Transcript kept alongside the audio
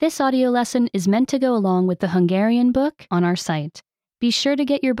This audio lesson is meant to go along with the Hungarian book on our site. Be sure to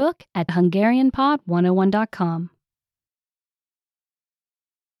get your book at hungarianpod101.com.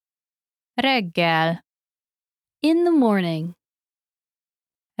 Reggel. In the morning.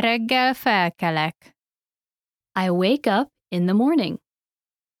 Reggel felkelek. I wake up in the morning.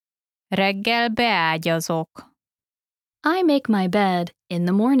 Reggel beágyazok. I make my bed in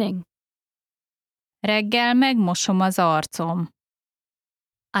the morning. Reggel megmosom az arcom.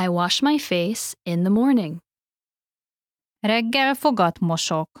 I wash my face in the morning. Reggel fogat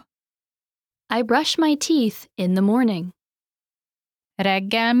mosok. I brush my teeth in the morning.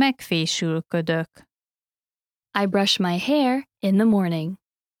 Reggel megfésülködök. I brush my hair in the morning.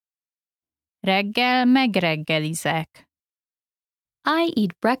 Reggel megreggelizek. I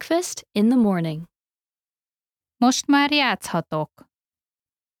eat breakfast in the morning. Most már játszhatok.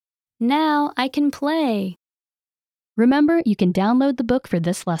 Now I can play. Remember, you can download the book for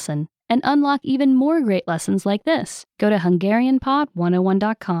this lesson and unlock even more great lessons like this. Go to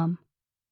hungarianpod101.com.